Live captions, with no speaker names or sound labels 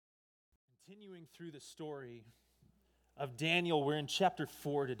Continuing through the story of Daniel, we're in chapter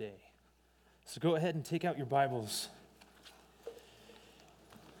 4 today. So go ahead and take out your Bibles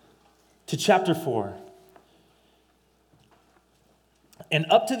to chapter 4. And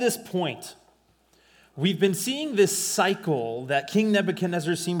up to this point, we've been seeing this cycle that King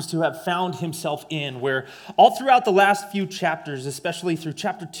Nebuchadnezzar seems to have found himself in, where all throughout the last few chapters, especially through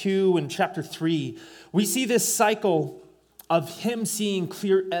chapter 2 and chapter 3, we see this cycle of him seeing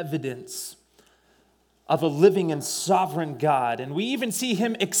clear evidence of a living and sovereign God. And we even see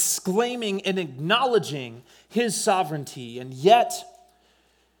him exclaiming and acknowledging his sovereignty. And yet,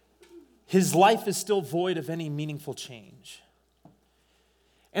 his life is still void of any meaningful change.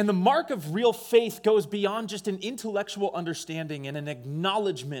 And the mark of real faith goes beyond just an intellectual understanding and an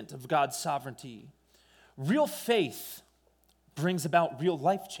acknowledgement of God's sovereignty. Real faith brings about real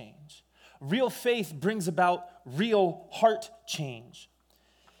life change. Real faith brings about real heart change.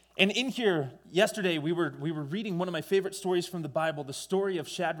 And in here, yesterday, we were reading one of my favorite stories from the Bible, the story of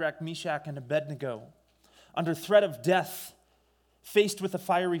Shadrach, Meshach, and Abednego, under threat of death, faced with a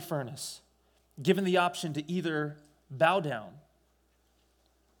fiery furnace, given the option to either bow down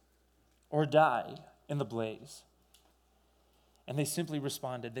or die in the blaze. And they simply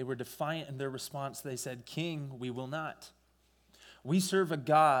responded. They were defiant in their response. They said, "King, we will not. We serve a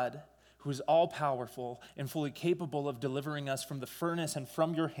God who is all-powerful and fully capable of delivering us from the furnace and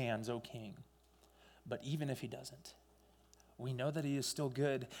from your hands, O king. But even if he doesn't, we know that he is still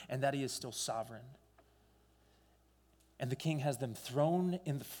good and that he is still sovereign." And the king has them thrown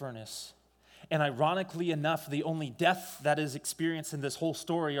in the furnace. And ironically enough, the only death that is experienced in this whole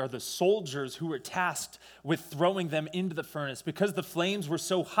story are the soldiers who were tasked with throwing them into the furnace. Because the flames were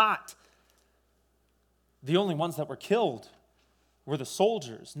so hot, the only ones that were killed were the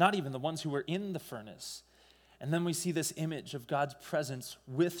soldiers, not even the ones who were in the furnace. And then we see this image of God's presence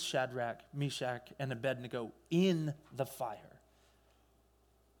with Shadrach, Meshach, and Abednego in the fire.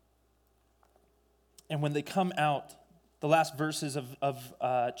 And when they come out, the last verses of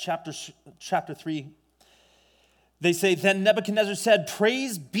chapter 3, they say, "Then Nebuchadnezzar said,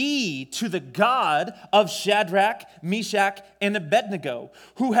 'Praise be to the God of Shadrach, Meshach, and Abednego,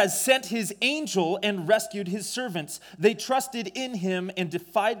 who has sent his angel and rescued his servants. They trusted in him and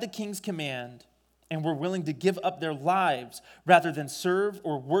defied the king's command and were willing to give up their lives rather than serve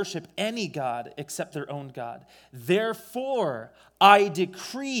or worship any god except their own God. Therefore, I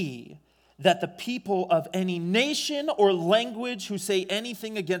decree that the people of any nation or language who say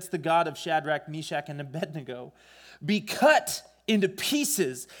anything against the God of Shadrach, Meshach, and Abednego be cut into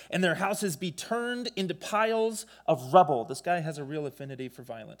pieces and their houses be turned into piles of rubble.'" This guy has a real affinity for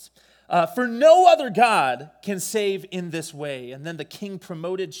violence. "For no other God can save in this way." And then the king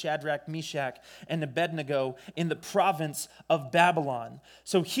promoted Shadrach, Meshach, and Abednego in the province of Babylon.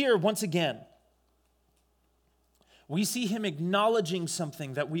 So here, once again, we see him acknowledging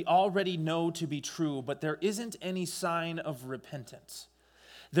something that we already know to be true, but there isn't any sign of repentance.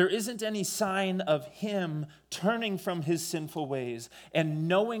 There isn't any sign of him turning from his sinful ways and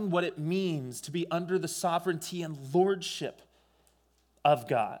knowing what it means to be under the sovereignty and lordship of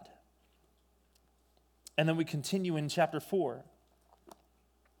God. And then we continue in chapter 4.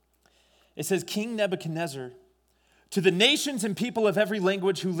 It says, "King Nebuchadnezzar, to the nations and people of every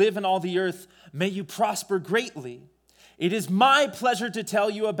language who live in all the earth, may you prosper greatly. It is my pleasure to tell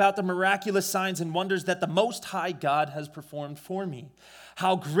you about the miraculous signs and wonders that the Most High God has performed for me.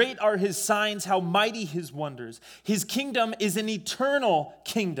 How great are his signs, how mighty his wonders. His kingdom is an eternal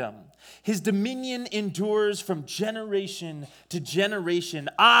kingdom. His dominion endures from generation to generation.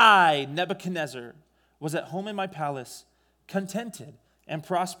 I, Nebuchadnezzar, was at home in my palace, contented and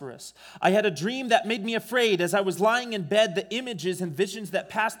prosperous. I had a dream that made me afraid. As I was lying in bed, the images and visions that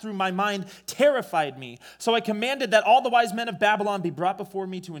passed through my mind terrified me. So I commanded that all the wise men of Babylon be brought before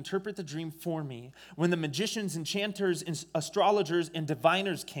me to interpret the dream for me. When the magicians, enchanters, astrologers, and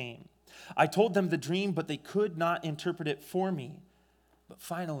diviners came, I told them the dream, but they could not interpret it for me. But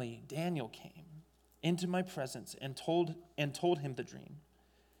finally, Daniel came into my presence and told him the dream.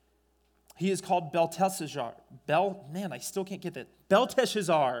 He is called Belteshazzar.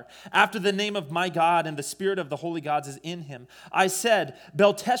 Belteshazzar, after the name of my God, and the spirit of the holy gods is in him. I said,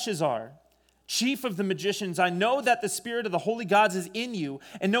 Belteshazzar, chief of the magicians, I know that the spirit of the holy gods is in you,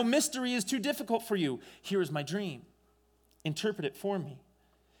 and no mystery is too difficult for you. Here is my dream. Interpret it for me.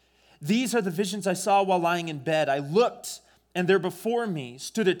 These are the visions I saw while lying in bed. I looked, and there before me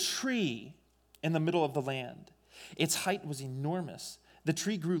stood a tree in the middle of the land. Its height was enormous. The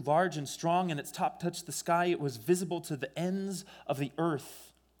tree grew large and strong, and its top touched the sky. It was visible to the ends of the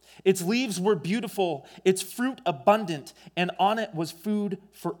earth. Its leaves were beautiful, its fruit abundant, and on it was food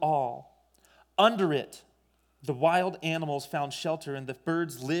for all. under it, the wild animals found shelter, and the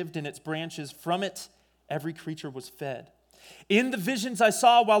birds lived in its branches. From it, every creature was fed. In the visions I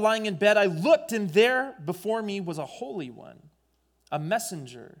saw while lying in bed, I looked, and there before me was a holy one, a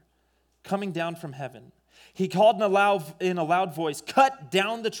messenger coming down from heaven. He called in a loud voice, "Cut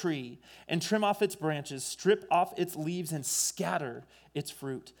down the tree and trim off its branches, strip off its leaves and scatter its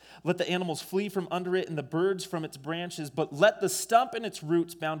fruit. Let the animals flee from under it and the birds from its branches, but let the stump and its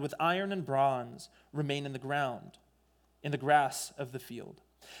roots bound with iron and bronze remain in the ground, in the grass of the field.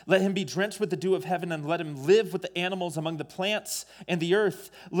 Let him be drenched with the dew of heaven, and let him live with the animals among the plants and the earth.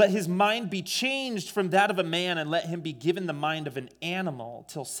 Let his mind be changed from that of a man, and let him be given the mind of an animal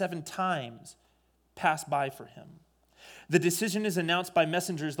till 7 times pass by for him. The decision is announced by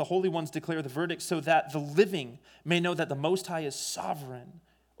messengers. The holy ones declare the verdict, so that the living may know that the Most High is sovereign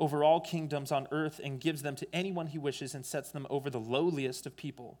over all kingdoms on earth and gives them to anyone he wishes and sets them over the lowliest of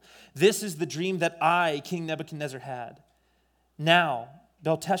people. This is the dream that I, King Nebuchadnezzar, had. Now,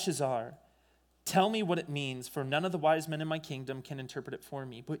 Belteshazzar, tell me what it means, for none of the wise men in my kingdom can interpret it for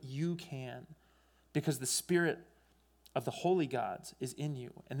me, but you can, because the spirit of the holy gods is in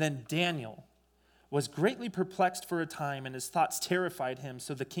you." And then Daniel was greatly perplexed for a time, and his thoughts terrified him.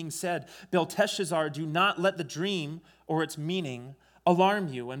 So the king said, "Belteshazzar, do not let the dream or its meaning alarm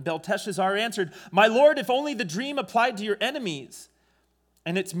you." And Belteshazzar answered, "My lord, if only the dream applied to your enemies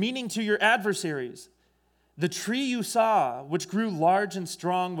and its meaning to your adversaries. The tree you saw, which grew large and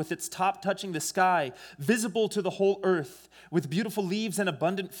strong, with its top touching the sky, visible to the whole earth, with beautiful leaves and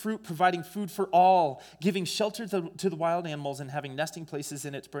abundant fruit, providing food for all, giving shelter to the wild animals, and having nesting places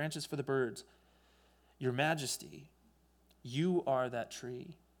in its branches for the birds. Your Majesty, you are that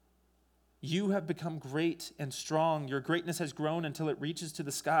tree. You have become great and strong. Your greatness has grown until it reaches to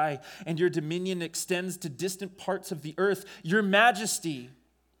the sky, and your dominion extends to distant parts of the earth. Your Majesty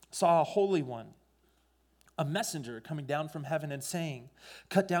saw a holy one, a messenger coming down from heaven and saying,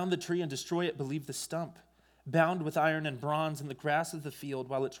 'Cut down the tree and destroy it, but leave the stump, bound with iron and bronze in the grass of the field,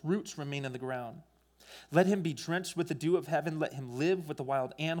 while its roots remain in the ground. Let him be drenched with the dew of heaven. Let him live with the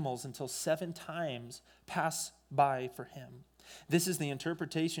wild animals until 7 times pass by for him.' This is the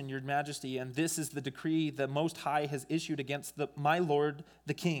interpretation, Your Majesty, and this is the decree the Most High has issued against my lord,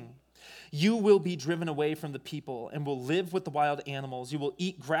 the king. You will be driven away from the people and will live with the wild animals. You will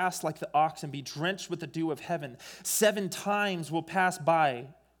eat grass like the ox and be drenched with the dew of heaven. 7 times will pass by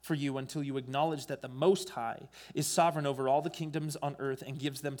for you until you acknowledge that the Most High is sovereign over all the kingdoms on earth and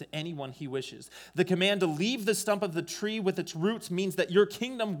gives them to anyone he wishes. The command to leave the stump of the tree with its roots means that your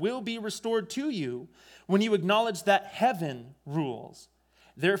kingdom will be restored to you when you acknowledge that heaven rules.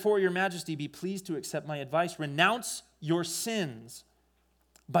 Therefore, Your Majesty, be pleased to accept my advice. Renounce your sins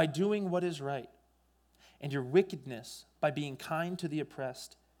by doing what is right, and your wickedness by being kind to the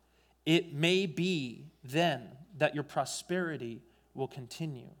oppressed. It may be then that your prosperity will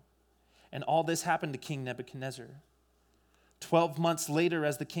continue." And all this happened to King Nebuchadnezzar. 12 months later,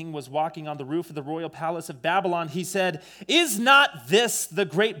 as the king was walking on the roof of the royal palace of Babylon, he said, "Is not this the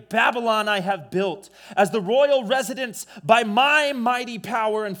great Babylon I have built as the royal residence by my mighty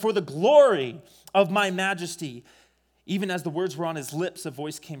power and for the glory of my majesty?" Even as the words were on his lips, a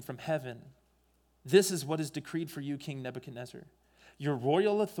voice came from heaven. "This is what is decreed for you, King Nebuchadnezzar. Your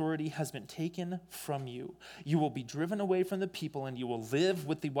royal authority has been taken from you. You will be driven away from the people, and you will live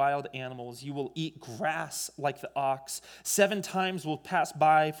with the wild animals. You will eat grass like the ox. 7 times will pass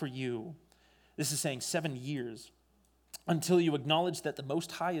by for you." This is saying 7 years, "until you acknowledge that the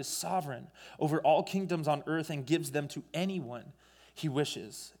Most High is sovereign over all kingdoms on earth and gives them to anyone he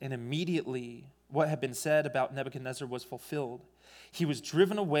wishes." And immediately what had been said about Nebuchadnezzar was fulfilled. He was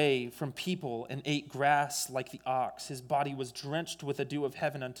driven away from people and ate grass like the ox. His body was drenched with the dew of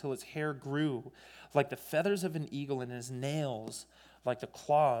heaven until his hair grew like the feathers of an eagle and his nails like the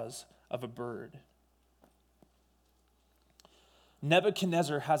claws of a bird.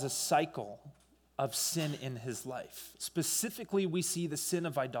 Nebuchadnezzar has a cycle of sin in his life. Specifically, we see the sin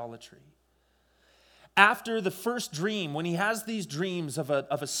of idolatry. After the first dream, when he has these dreams of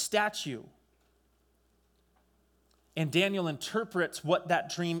a statue, and Daniel interprets what that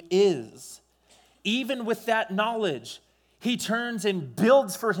dream is, even with that knowledge, he turns and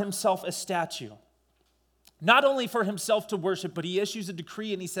builds for himself a statue. Not only for himself to worship, but he issues a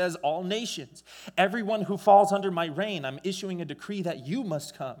decree and he says, "All nations, everyone who falls under my reign, I'm issuing a decree that you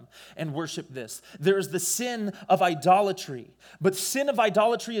must come and worship this." There is the sin of idolatry. But sin of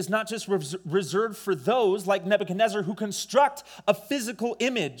idolatry is not just reserved for those like Nebuchadnezzar who construct a physical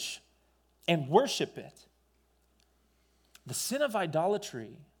image and worship it. The sin of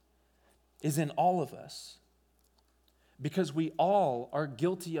idolatry is in all of us Because we all are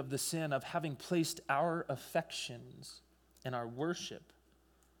guilty of the sin of having placed our affections and our worship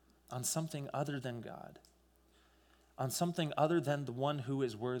on something other than God, on something other than the one who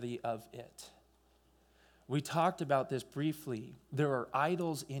is worthy of it. We talked about this briefly. There are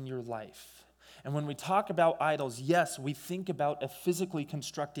idols in your life. And when we talk about idols, yes, we think about a physically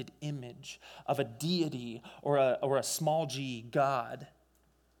constructed image of a deity or a small g God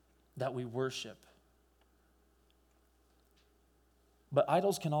that we worship. But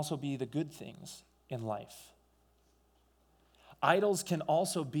idols can also be the good things in life. Idols can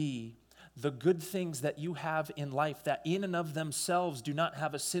also be the good things that you have in life that in and of themselves do not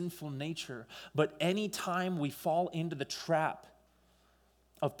have a sinful nature. But anytime we fall into the trap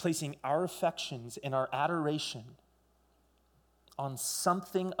of placing our affections and our adoration on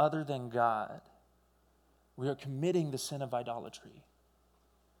something other than God, we are committing the sin of idolatry.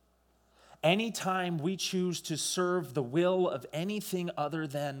 Anytime we choose to serve the will of anything other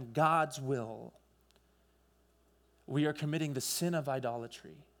than God's will, we are committing the sin of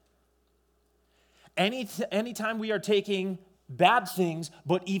idolatry. Anytime we are taking bad things,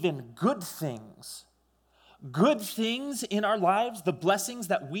 but even good things in our lives, the blessings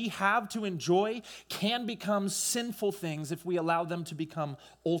that we have to enjoy, can become sinful things if we allow them to become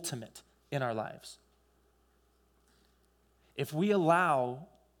ultimate in our lives. If we allow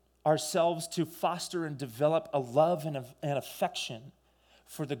ourselves to foster and develop a love and an affection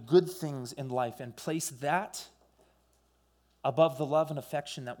for the good things in life and place that above the love and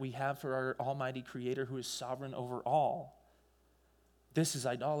affection that we have for our almighty Creator who is sovereign over all, this is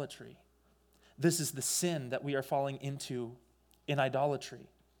idolatry. This is the sin that we are falling into in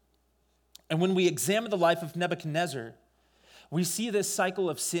idolatry. And when we examine the life of Nebuchadnezzar, we see this cycle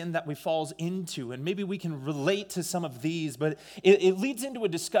of sin that we falls into, and maybe we can relate to some of these, but it leads into a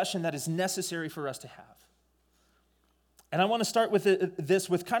discussion that is necessary for us to have. And I want to start with this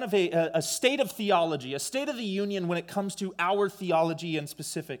with kind of a state of theology, a state of the union when it comes to our theology in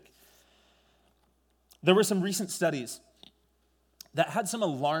specific. There were some recent studies that had some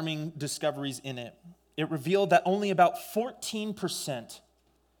alarming discoveries in it. It revealed that only about 14%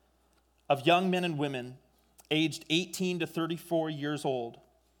 of young men and women aged 18 to 34 years old,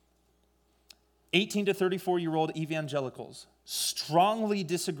 18 to 34-year-old evangelicals strongly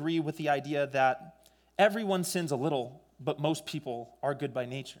disagree with the idea that everyone sins a little, but most people are good by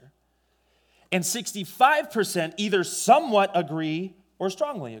nature. And 65% either somewhat agree or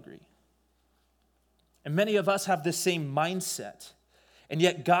strongly agree. And many of us have this same mindset. And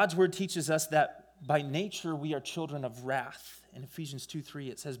yet God's word teaches us that by nature we are children of wrath. In Ephesians 2:3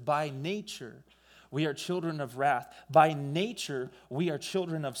 it says, by nature we are children of wrath. By nature, we are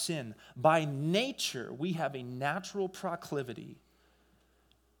children of sin. By nature, we have a natural proclivity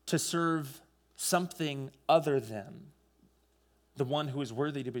to serve something other than the one who is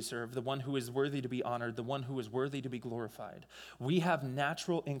worthy to be served, the one who is worthy to be honored, the one who is worthy to be glorified. We have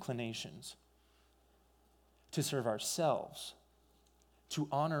natural inclinations to serve ourselves, to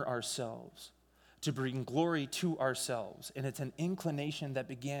honor ourselves, to bring glory to ourselves. And it's an inclination that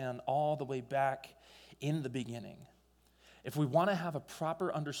began all the way back in the beginning. If we want to have a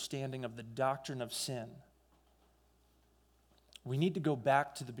proper understanding of the doctrine of sin, we need to go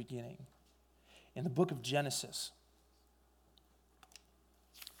back to the beginning. In the book of Genesis,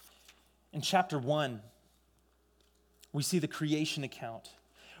 in chapter 1, we see the creation account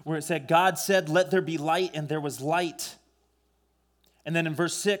where it said, God said, let there be light, and there was light. And then in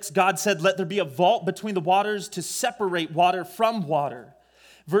verse 6, God said, let there be a vault between the waters to separate water from water.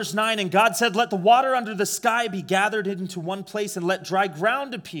 Verse 9, and God said, let the water under the sky be gathered into one place, and let dry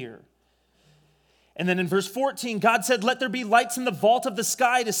ground appear. And then in verse 14, God said, let there be lights in the vault of the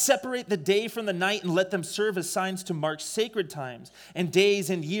sky to separate the day from the night, and let them serve as signs to mark sacred times and days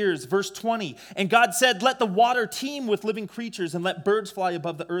and years. Verse 20, and God said, let the water teem with living creatures, and let birds fly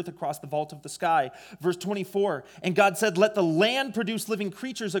above the earth across the vault of the sky. Verse 24, and God said, let the land produce living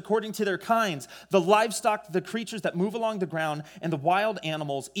creatures according to their kinds, the livestock, the creatures that move along the ground, and the wild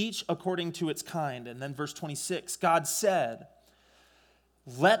animals, each according to its kind. And then verse 26, God said,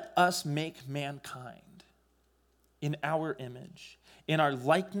 let us make mankind in our image, in our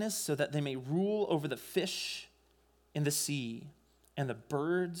likeness, so that they may rule over the fish in the sea and the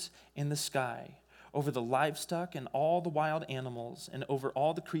birds in the sky, over the livestock and all the wild animals, and over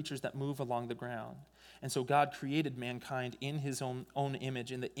all the creatures that move along the ground. And so God created mankind in his own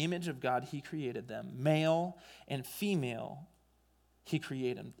image. In the image of God, he created them. Male and female, he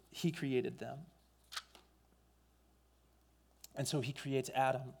created them. And so he creates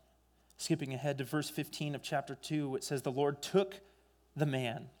Adam. Skipping ahead to verse 15 of chapter 2, it says, the Lord took the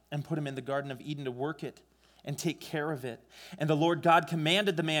man and put him in the Garden of Eden to work it and take care of it. And the Lord God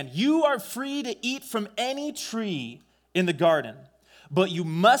commanded the man, "You are free to eat from any tree in the garden, but you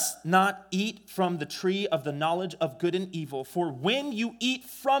must not eat from the tree of the knowledge of good and evil, for when you eat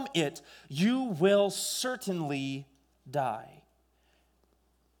from it, you will certainly die."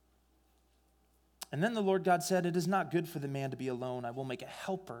 And then the Lord God said, "It is not good for the man to be alone. I will make a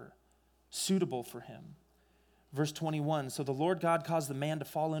helper suitable for him." Verse 21, so the Lord God caused the man to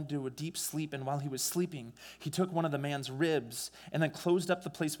fall into a deep sleep, and while he was sleeping, he took one of the man's ribs and then closed up the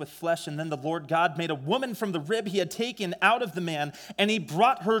place with flesh. And then the Lord God made a woman from the rib he had taken out of the man, and he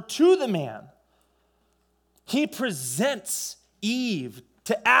brought her to the man. He presents Eve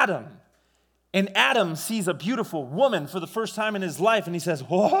to Adam, and Adam sees a beautiful woman for the first time in his life, and he says,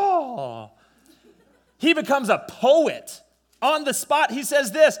 "Whoa." He becomes a poet. On the spot, he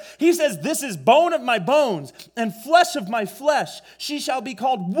says this. He says, "This is bone of my bones and flesh of my flesh. She shall be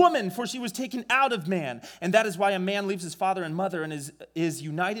called woman, for she was taken out of man. And that is why a man leaves his father and mother and is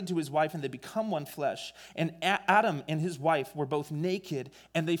united to his wife, and they become one flesh. And Adam and his wife were both naked,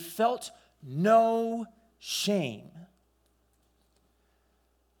 and they felt no shame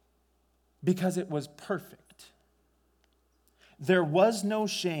because it was perfect." There was no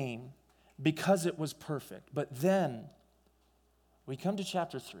shame because it was perfect. But then we come to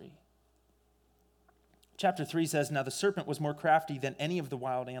chapter 3. Chapter 3 says, "Now the serpent was more crafty than any of the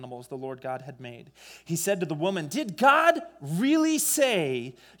wild animals the Lord God had made. He said to the woman, 'Did God really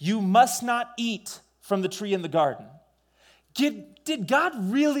say you must not eat from the tree in the garden?'" Did God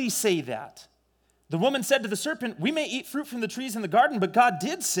really say that? The woman said to the serpent, "We may eat fruit from the trees in the garden, but God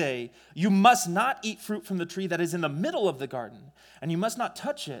did say, 'You must not eat fruit from the tree that is in the middle of the garden, and you must not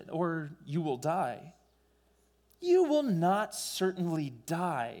touch it, or you will die.'" "You will not certainly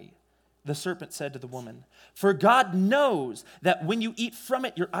die," the serpent said to the woman, "for God knows that when you eat from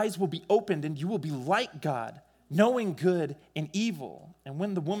it, your eyes will be opened, and you will be like God, knowing good and evil." And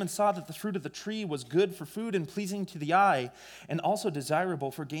when the woman saw that the fruit of the tree was good for food and pleasing to the eye, and also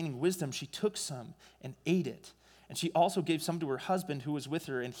desirable for gaining wisdom, she took some and ate it. And she also gave some to her husband who was with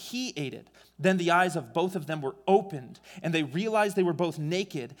her, and he ate it. Then the eyes of both of them were opened, and they realized they were both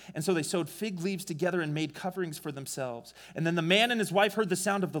naked. And so they sewed fig leaves together and made coverings for themselves. And then the man and his wife heard the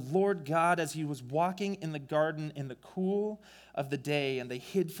sound of the Lord God as he was walking in the garden in the cool of the day, and they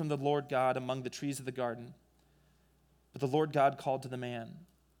hid from the Lord God among the trees of the garden. But the Lord God called to the man,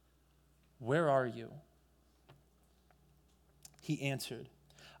 "Where are you?" He answered,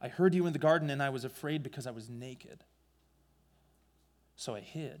 "I heard you in the garden, and I was afraid because I was naked. So I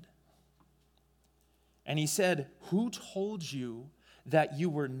hid." And he said, "Who told you that you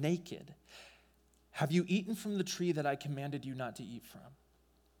were naked? Have you eaten from the tree that I commanded you not to eat from?"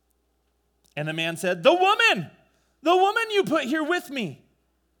 And the man said, the woman you put here with me.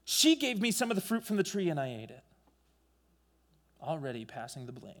 She gave me some of the fruit from the tree, and I ate it." Already passing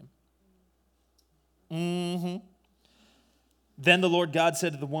the blame. Then the Lord God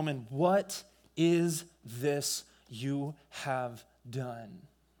said to the woman, "What is this you have done?"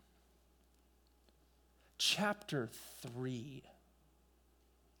 Chapter 3.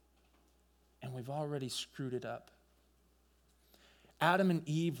 And we've already screwed it up. Adam and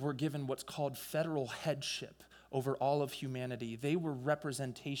Eve were given what's called federal headship over all of humanity. They were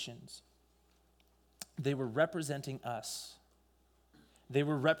representations. They were representing us. They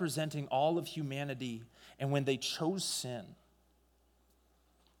were representing all of humanity. And when they chose sin,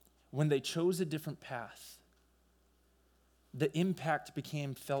 when they chose a different path, the impact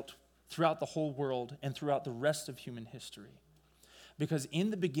became felt throughout the whole world and throughout the rest of human history. Because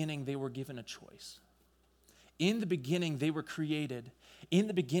in the beginning, they were given a choice. In the beginning, they were created. In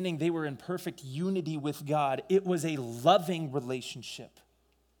the beginning, they were in perfect unity with God. It was a loving relationship.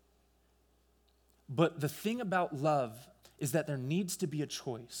 But the thing about love is that there needs to be a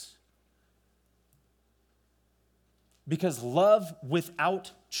choice. Because love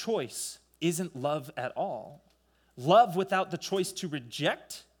without choice isn't love at all. Love without the choice to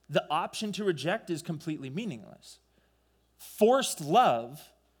reject, the option to reject, is completely meaningless. Forced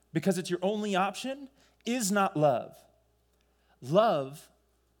love, because it's your only option, is not love. Love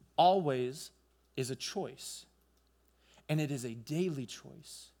always is a choice. And it is a daily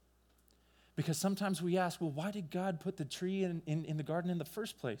choice. Because sometimes we ask, well, why did God put the tree in the garden in the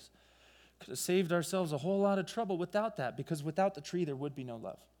first place? Could have saved ourselves a whole lot of trouble without that. Because without the tree, there would be no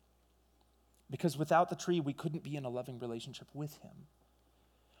love. Because without the tree, we couldn't be in a loving relationship with him.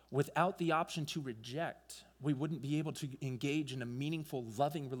 Without the option to reject, we wouldn't be able to engage in a meaningful,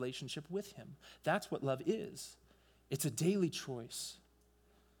 loving relationship with him. That's what love is. It's a daily choice.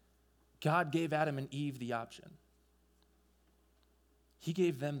 God gave Adam and Eve the option. He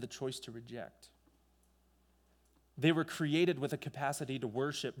gave them the choice to reject. They were created with a capacity to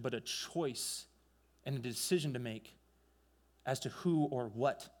worship, but a choice and a decision to make as to who or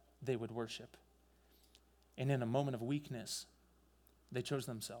what they would worship. And in a moment of weakness, they chose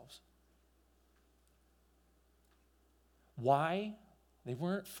themselves. Why? They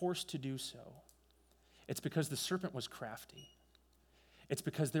weren't forced to do so. It's because the serpent was crafty. It's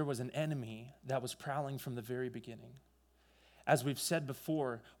because there was an enemy that was prowling from the very beginning. As we've said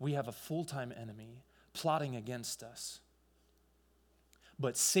before, we have a full-time enemy plotting against us.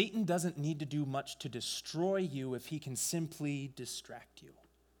 But Satan doesn't need to do much to destroy you if he can simply distract you.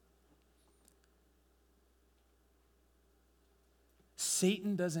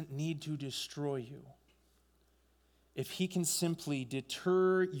 Satan doesn't need to destroy you if he can simply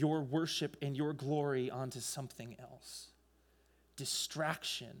deter your worship and your glory onto something else.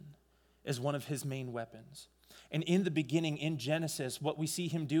 Distraction is one of his main weapons. And in the beginning, in Genesis, what we see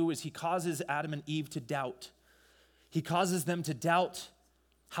him do is he causes Adam and Eve to doubt. He causes them to doubt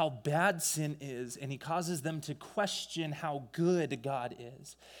how bad sin is, and he causes them to question how good God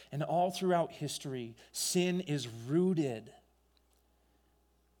is. And all throughout history, sin is rooted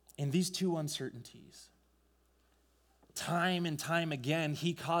in these two uncertainties. Time and time again,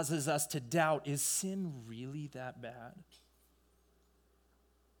 he causes us to doubt, is sin really that bad?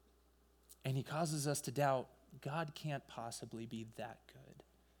 And he causes us to doubt, God can't possibly be that good.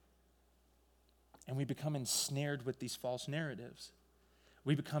 And we become ensnared with these false narratives.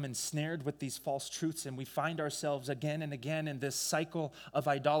 We become ensnared with these false truths, and we find ourselves again and again in this cycle of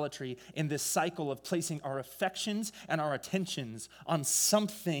idolatry, in this cycle of placing our affections and our attentions on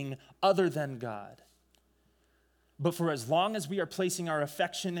something other than God. But for as long as we are placing our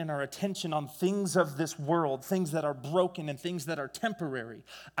affection and our attention on things of this world, things that are broken and things that are temporary,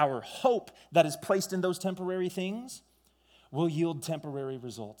 our hope that is placed in those temporary things will yield temporary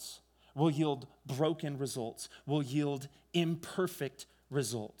results, will yield broken results, will yield imperfect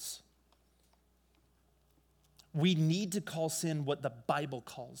results. We need to call sin what the Bible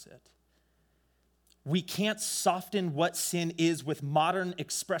calls it. We can't soften what sin is with modern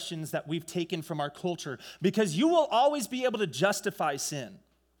expressions that we've taken from our culture, because you will always be able to justify sin.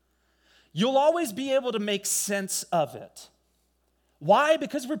 You'll always be able to make sense of it. Why?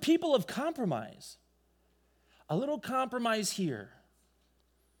 Because we're people of compromise. A little compromise here.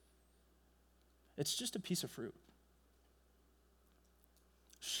 It's just a piece of fruit.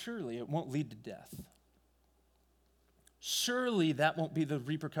 Surely it won't lead to death. Surely that won't be the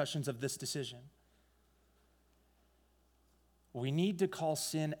repercussions of this decision. We need to call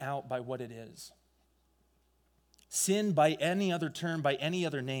sin out by what it is. Sin, by any other term, by any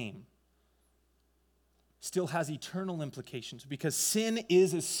other name, still has eternal implications, because sin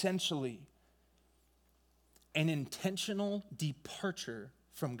is essentially an intentional departure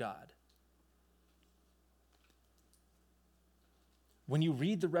from God. When you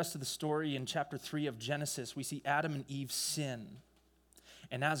read the rest of the story in chapter 3 of Genesis, we see Adam and Eve sin.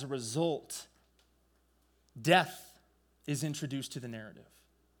 And as a result, death is introduced to the narrative.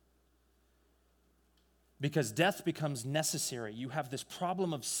 Because death becomes necessary. You have this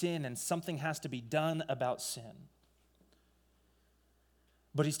problem of sin, and something has to be done about sin.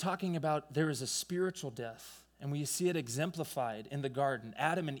 But he's talking about there is a spiritual death, and we see it exemplified in the garden.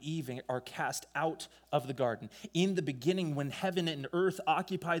 Adam and Eve are cast out of the garden. In the beginning, when heaven and earth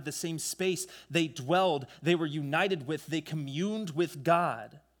occupied the same space, they dwelled, they were united with, they communed with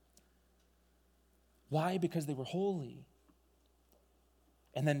God. Why? Because they were holy.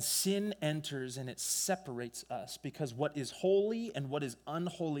 And then sin enters and it separates us, because what is holy and what is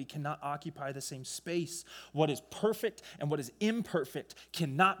unholy cannot occupy the same space. What is perfect and what is imperfect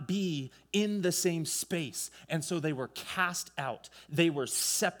cannot be in the same space. And so they were cast out. They were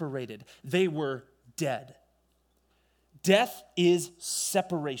separated. They were dead. Death is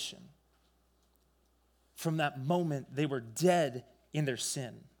separation. From that moment, they were dead in their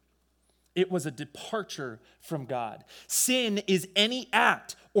sin. It was a departure from God. Sin is any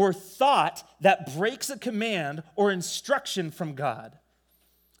act or thought that breaks a command or instruction from God.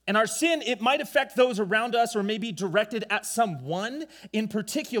 And our sin, it might affect those around us or may be directed at someone in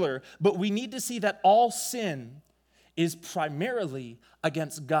particular, but we need to see that all sin is primarily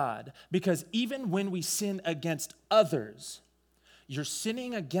against God, because even when we sin against others, you're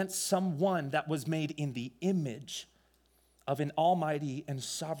sinning against someone that was made in the image of an almighty and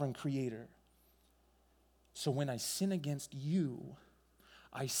sovereign creator. So when I sin against you,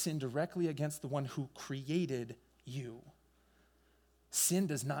 I sin directly against the one who created you. Sin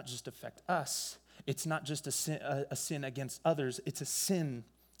does not just affect us. It's not just a sin against others. It's a sin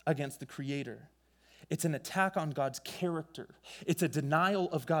against the creator. It's an attack on God's character. It's a denial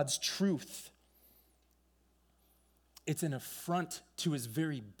of God's truth. It's an affront to his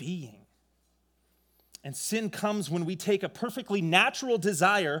very being. And sin comes when we take a perfectly natural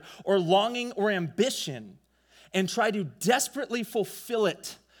desire or longing or ambition and try to desperately fulfill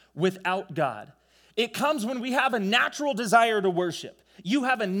it without God. It comes when we have a natural desire to worship. You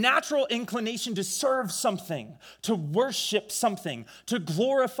have a natural inclination to serve something, to worship something, to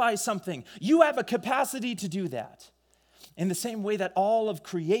glorify something. You have a capacity to do that. In the same way that all of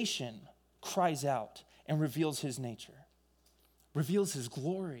creation cries out and reveals his nature, reveals his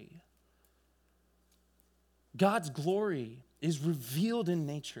glory. God's glory is revealed in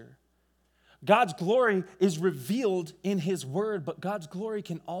nature. God's glory is revealed in his word, but God's glory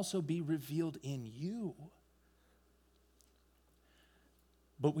can also be revealed in you.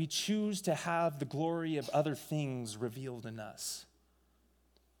 But we choose to have the glory of other things revealed in us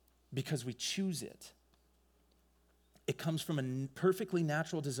because we choose it. It comes from a perfectly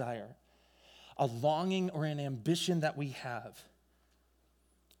natural desire, a longing or an ambition that we have.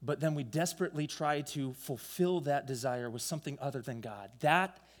 But then we desperately try to fulfill that desire with something other than God.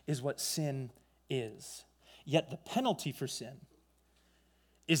 That is what sin is. Yet the penalty for sin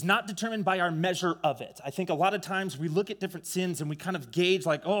is not determined by our measure of it. I think a lot of times we look at different sins and we kind of gauge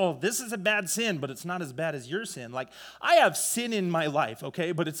like, oh, this is a bad sin, but it's not as bad as your sin. Like, I have sin in my life,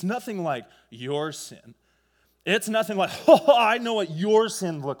 okay, but it's nothing like your sin. It's nothing like, oh, I know what your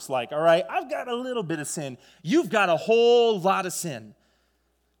sin looks like, all right? I've got a little bit of sin. You've got a whole lot of sin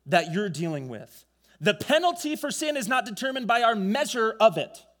that you're dealing with. The penalty for sin is not determined by our measure of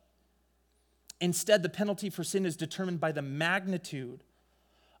it. Instead, the penalty for sin is determined by the magnitude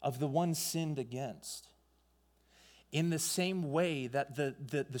of the one sinned against. In the same way that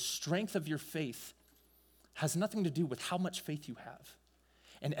the strength of your faith has nothing to do with how much faith you have,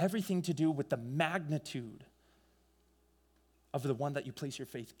 and everything to do with the magnitude of the one that you place your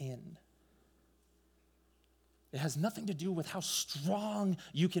faith in. It has nothing to do with how strong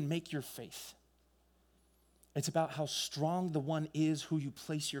you can make your faith. It's about how strong the one is who you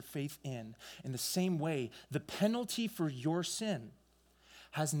place your faith in. In the same way, the penalty for your sin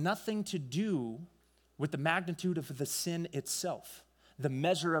has nothing to do with the magnitude of the sin itself, the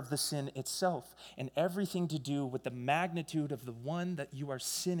measure of the sin itself, and everything to do with the magnitude of the one that you are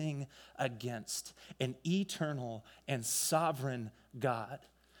sinning against, an eternal and sovereign God.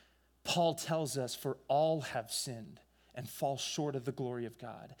 Paul tells us, for all have sinned and fall short of the glory of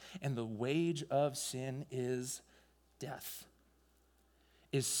God. And the wage of sin is death,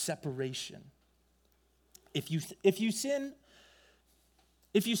 is separation. If you sin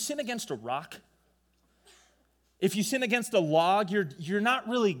against a rock, if you sin against a log, you're not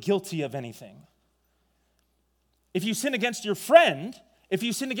really guilty of anything. If you sin against your friend, if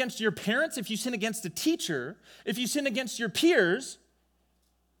you sin against your parents, if you sin against a teacher, if you sin against your peers,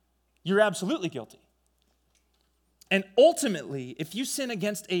 you're absolutely guilty. And ultimately, if you sin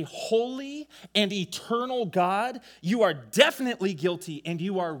against a holy and eternal God, you are definitely guilty and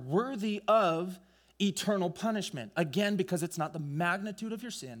you are worthy of eternal punishment. Again, because it's not the magnitude of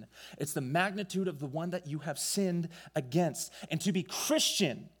your sin, it's the magnitude of the one that you have sinned against. And to be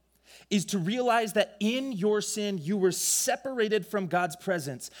Christian is to realize that in your sin, you were separated from God's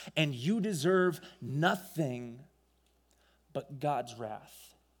presence and you deserve nothing but God's wrath.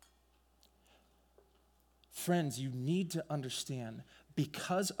 Friends, you need to understand,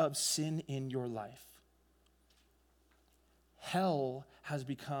 because of sin in your life, hell has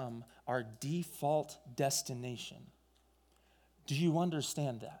become our default destination. Do you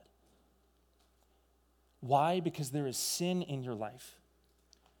understand that? Why? Because there is sin in your life.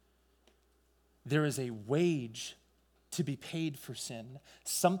 There is a wage to be paid for sin.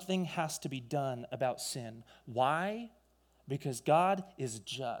 Something has to be done about sin. Why? Because God is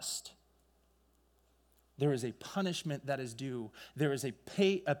just. There is a punishment that is due. There is a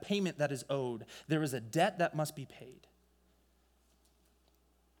payment that is owed. There is a debt that must be paid.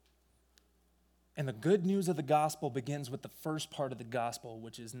 And the good news of the gospel begins with the first part of the gospel,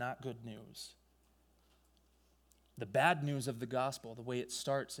 which is not good news. The bad news of the gospel, the way it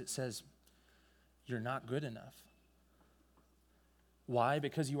starts, it says, you're not good enough. Why?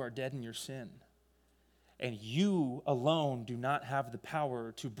 Because you are dead in your sin. And you alone do not have the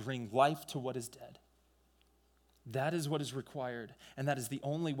power to bring life to what is dead. That is what is required, and that is the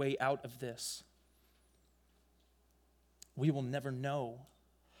only way out of this. We will never know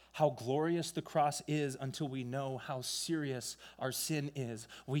how glorious the cross is until we know how serious our sin is.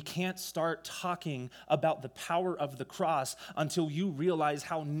 We can't start talking about the power of the cross until you realize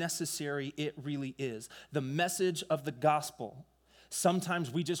how necessary it really is. The message of the gospel. Sometimes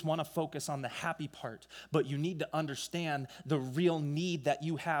we just want to focus on the happy part, but you need to understand the real need that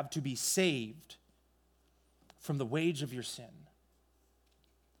you have to be saved. from the wage of your sin.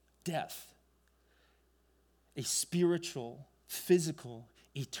 Death. A spiritual, physical,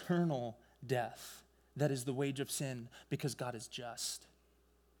 eternal death. That is the wage of sin because God is just.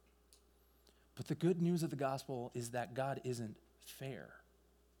 But the good news of the gospel is that God isn't fair.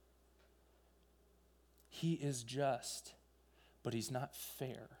 He is just, but he's not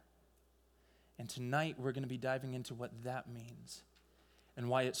fair. And tonight we're going to be diving into what that means and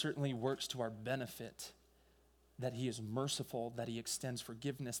why it certainly works to our benefit that he is merciful, that he extends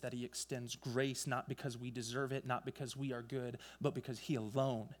forgiveness, that he extends grace, not because we deserve it, not because we are good, but because he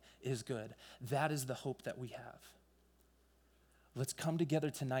alone is good. That is the hope that we have. Let's come together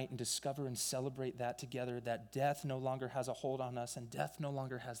tonight and discover and celebrate that together, that death no longer has a hold on us and death no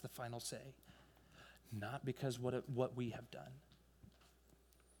longer has the final say. Not because what we have done.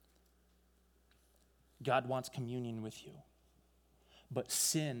 God wants communion with you. But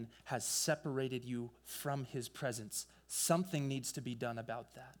sin has separated you from his presence. Something needs to be done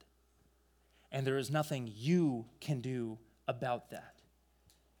about that. And there is nothing you can do about that.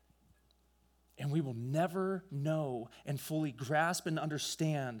 And we will never know and fully grasp and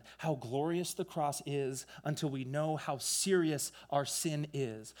understand how glorious the cross is until we know how serious our sin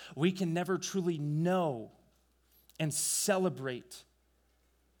is. We can never truly know and celebrate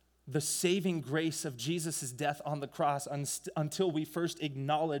the saving grace of Jesus' death on the cross until we first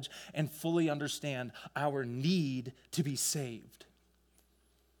acknowledge and fully understand our need to be saved.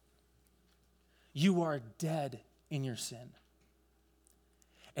 You are dead in your sin.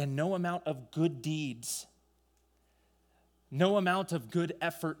 And no amount of good deeds, no amount of good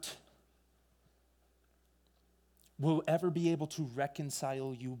effort will ever be able to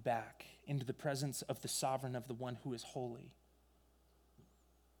reconcile you back into the presence of the sovereign of the one who is holy.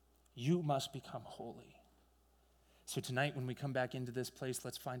 You must become holy. So tonight when we come back into this place,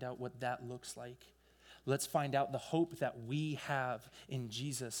 let's find out what that looks like. Let's find out the hope that we have in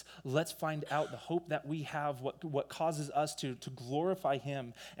Jesus. Let's find out the hope that we have, what causes us to glorify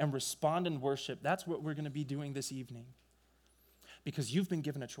him and respond in worship. That's what we're going to be doing this evening. Because you've been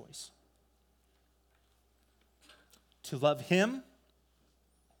given a choice. To love him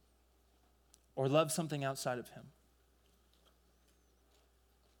or love something outside of him.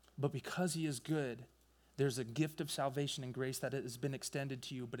 But because he is good, there's a gift of salvation and grace that has been extended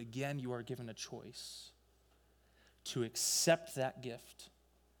to you. But again, you are given a choice to accept that gift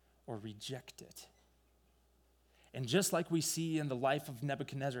or reject it. And just like we see in the life of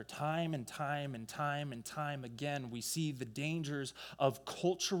Nebuchadnezzar, time and time and time and time again, we see the dangers of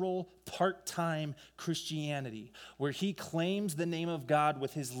cultural part-time Christianity, where he claims the name of God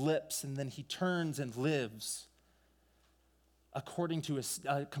with his lips and then he turns and lives according to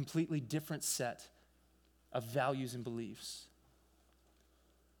a completely different set of values and beliefs.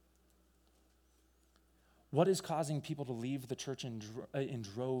 What is causing people to leave the church in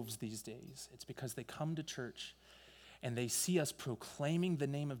droves these days? It's because they come to church and they see us proclaiming the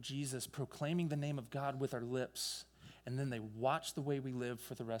name of Jesus, proclaiming the name of God with our lips, and then they watch the way we live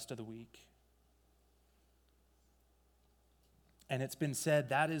for the rest of the week. And it's been said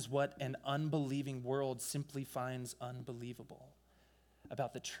that is what an unbelieving world simply finds unbelievable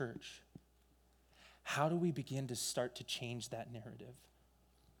about the church. How do we begin to start to change that narrative?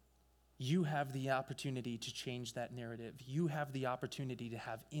 You have the opportunity to change that narrative. You have the opportunity to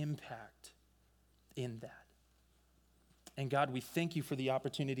have impact in that. And God, we thank you for the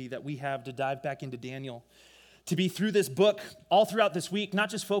opportunity that we have to dive back into Daniel, to be through this book all throughout this week, not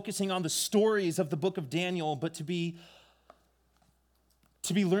just focusing on the stories of the book of Daniel, but to be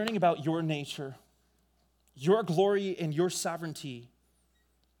learning about your nature. Your glory and your sovereignty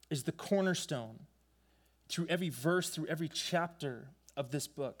is the cornerstone through every verse, through every chapter of this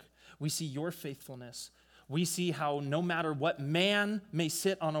book. We see your faithfulness. We see how no matter what man may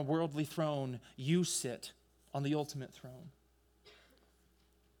sit on a worldly throne, you sit on the ultimate throne.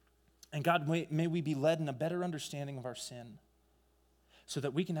 And God, may we be led in a better understanding of our sin so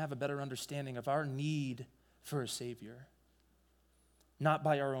that we can have a better understanding of our need for a Savior. Not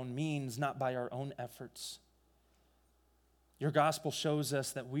by our own means, not by our own efforts. Your gospel shows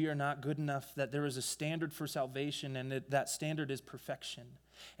us that we are not good enough, that there is a standard for salvation, and that standard is perfection,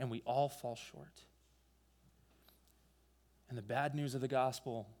 and we all fall short. And the bad news of the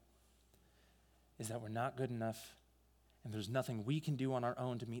gospel is that we're not good enough, and there's nothing we can do on our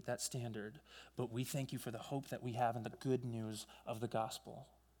own to meet that standard, but we thank you for the hope that we have in the good news of the gospel,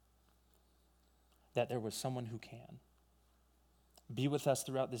 that there was someone who can. Be with us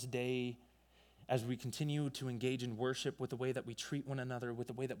throughout this day as we continue to engage in worship with the way that we treat one another, with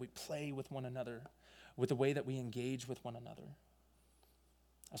the way that we play with one another, with the way that we engage with one another.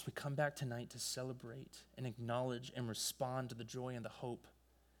 as we come back tonight to celebrate and acknowledge and respond to the joy and the hope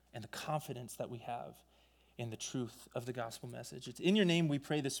and the confidence that we have in the truth of the gospel message. It's in your name we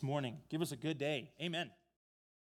pray this morning. Give us a good day. Amen.